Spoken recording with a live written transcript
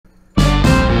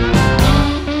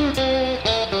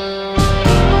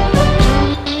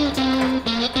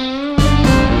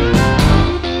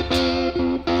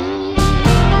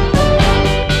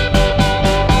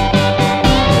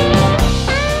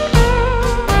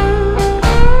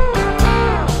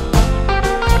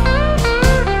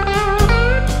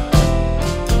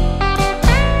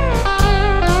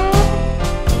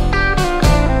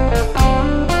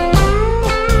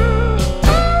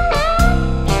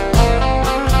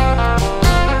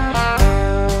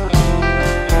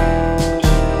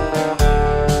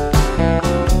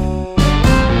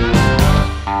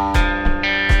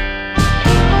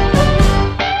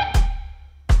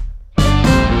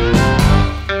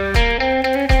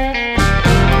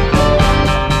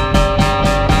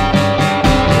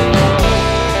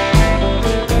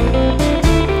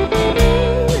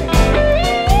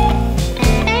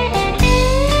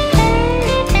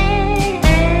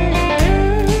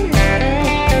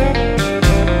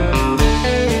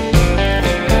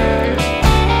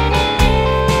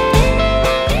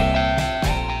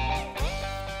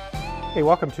Hey,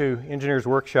 welcome to Engineer's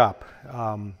Workshop.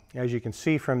 As you can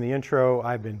see from the intro,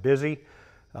 I've been busy,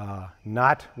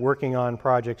 not working on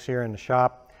projects here in the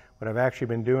shop. What I've actually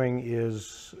been doing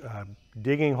is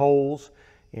digging holes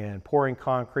and pouring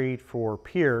concrete for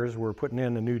piers. We're putting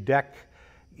in a new deck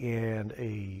and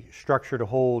a structure to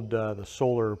hold the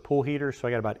solar pool heater. So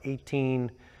I got about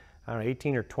 18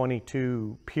 or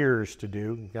 22 piers to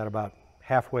do. Got about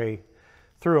halfway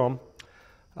through them.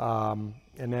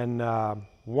 And then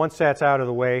once that's out of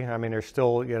the way, I mean, there's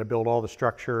still, you got to build all the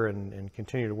structure and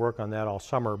continue to work on that all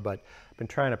summer, but I've been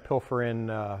trying to pilfer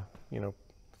in,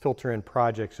 filter in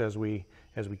projects as we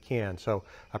can. So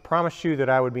I promised you that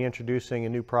I would be introducing a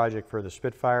new project for the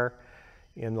Spitfire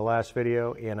in the last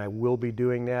video, and I will be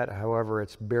doing that. However,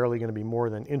 it's barely going to be more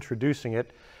than introducing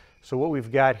it. So what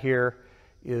we've got here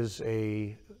is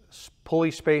a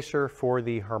pulley spacer for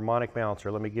the harmonic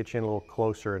balancer. Let me get you in a little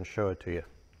closer and show it to you.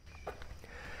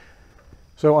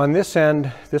 So on this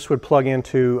end, this would plug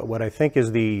into what I think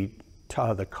is the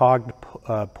cogged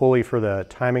pulley for the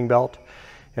timing belt.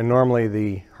 And normally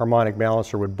the harmonic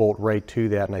balancer would bolt right to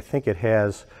that. And I think it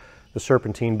has the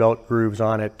serpentine belt grooves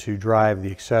on it to drive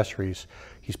the accessories.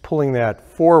 He's pulling that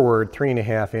forward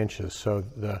 3.5 inches. So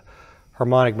the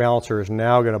harmonic balancer is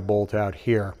now going to bolt out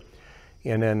here.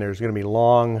 And then there's going to be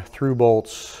long through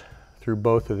bolts through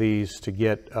both of these to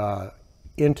get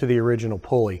into the original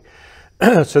pulley.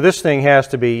 So this thing has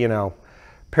to be,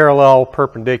 parallel,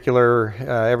 perpendicular,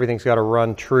 everything's got to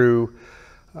run true.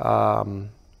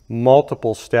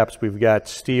 Multiple steps. We've got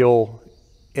steel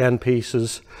end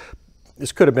pieces.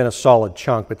 This could have been a solid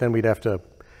chunk, but then we'd have to,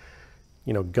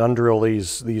 gun drill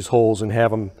these holes and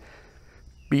have them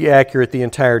be accurate the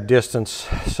entire distance.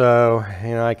 So,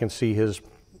 I can see his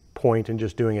point in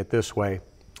just doing it this way.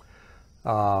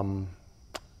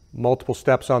 Multiple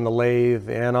steps on the lathe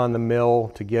and on the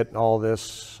mill to get all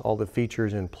the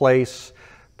features in place,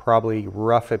 probably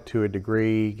rough it to a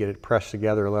degree, get it pressed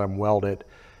together, let them weld it,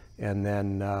 and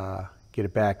then get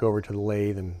it back over to the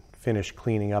lathe and finish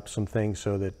cleaning up some things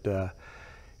so that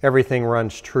everything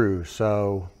runs true.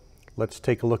 So let's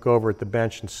take a look over at the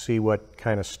bench and see what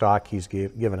kind of stock he's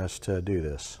given us to do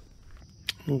this.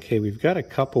 Okay, we've got a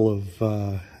couple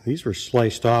of, these were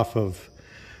sliced off of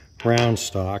round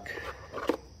stock.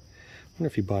 I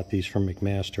wonder if he bought these from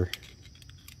McMaster.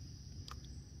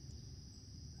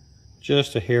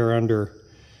 Just a hair under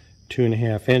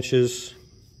 2.5 inches,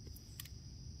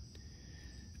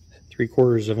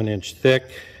 3/4 of an inch thick,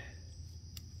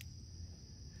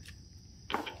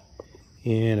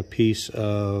 and a piece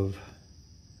of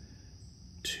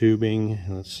tubing.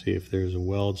 Let's see if there's a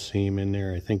weld seam in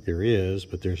there. I think there is,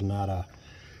 but there's not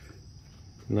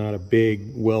a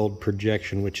big weld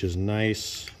projection, which is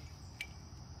nice.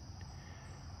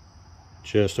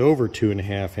 Just over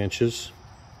 2.5 inches.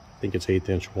 I think it's 1/8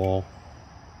 inch wall.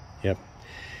 Yep,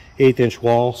 1/8 inch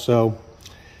wall. So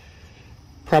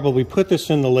probably put this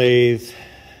in the lathe,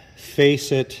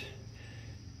 face it,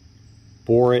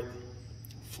 bore it,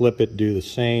 flip it, do the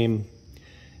same,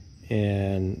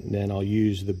 and then I'll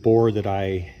use the bore that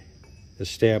I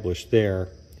established there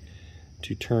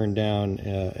to turn down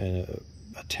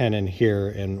a tenon here,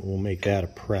 and we'll make that a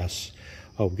press.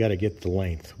 Oh, we've got to get the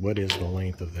length. What is the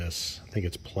length of this? I think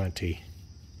it's plenty.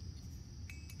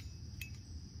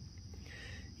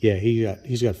 Yeah,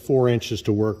 he's got 4 inches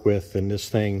to work with, and this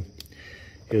thing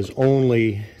is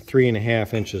only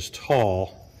 3.5 inches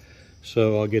tall.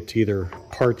 So I'll get to either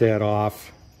part that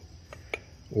off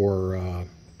or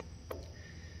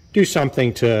do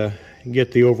something to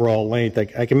get the overall length.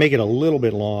 I can make it a little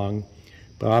bit long,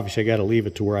 but obviously I got to leave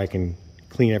it to where I can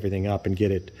clean everything up and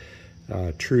get it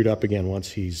trued up again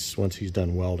once he's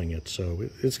done welding it. So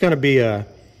it's going to be a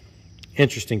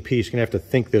interesting piece. You're going to have to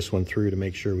think this one through to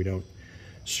make sure we don't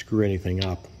screw anything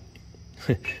up.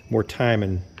 More time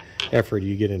and effort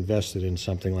you get invested in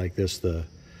something like this, the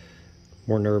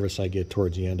more nervous I get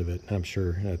towards the end of it. I'm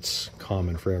sure that's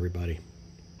common for everybody.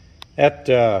 That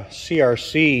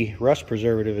CRC rust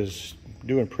preservative is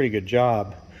doing a pretty good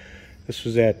job. This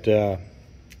was that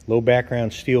low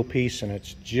background steel piece, and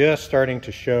it's just starting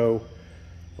to show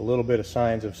a little bit of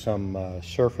signs of some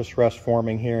surface rust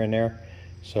forming here and there.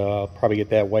 So I'll probably get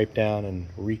that wiped down and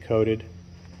recoated.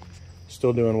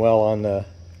 Still doing well on the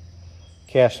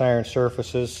cast iron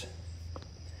surfaces.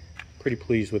 Pretty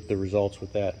pleased with the results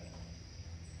with that.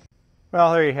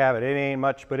 Well, there you have it. It ain't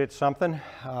much, but it's something.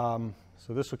 So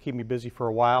this will keep me busy for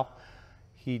a while.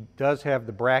 He does have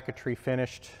the bracketry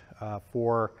finished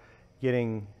for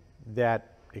getting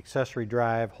that accessory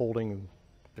drive holding.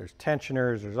 There's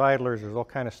tensioners, there's idlers, there's all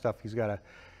kind of stuff he's got to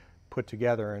put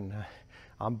together, and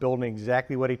I'm building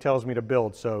exactly what he tells me to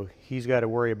build, so he's got to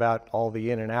worry about all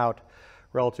the in and out.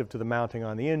 relative to the mounting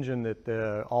on the engine,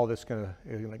 that all this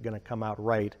is gonna come out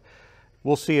right.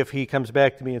 We'll see if he comes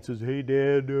back to me and says, "Hey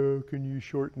Dad, can you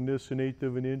shorten this 1/8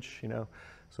 of an inch?" You know,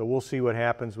 so we'll see what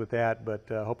happens with that. But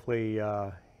hopefully,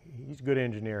 he's a good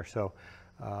engineer, so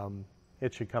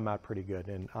it should come out pretty good.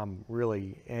 And I'm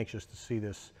really anxious to see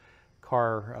this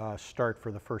car start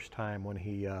for the first time when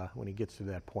he gets to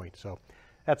that point. So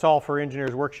that's all for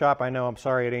Engineers Workshop. I know, I'm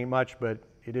sorry it ain't much, but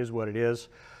it is what it is.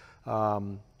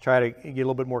 Try to get a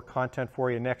little bit more content for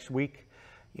you next week.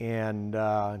 And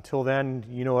until then,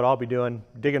 you know what I'll be doing: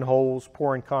 digging holes,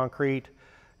 pouring concrete,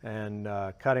 and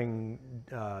cutting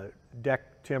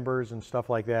deck timbers and stuff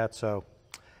like that. So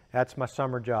that's my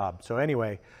summer job. So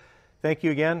anyway, thank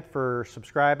you again for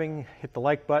subscribing. Hit the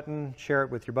like button, share it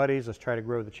with your buddies. Let's try to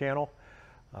grow the channel.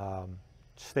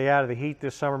 Stay out of the heat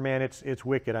this summer, man. It's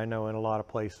wicked, I know, in a lot of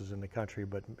places in the country,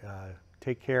 but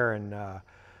take care and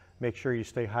make sure you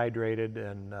stay hydrated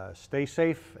and stay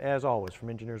safe as always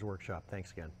from Engineers Workshop.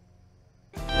 Thanks again.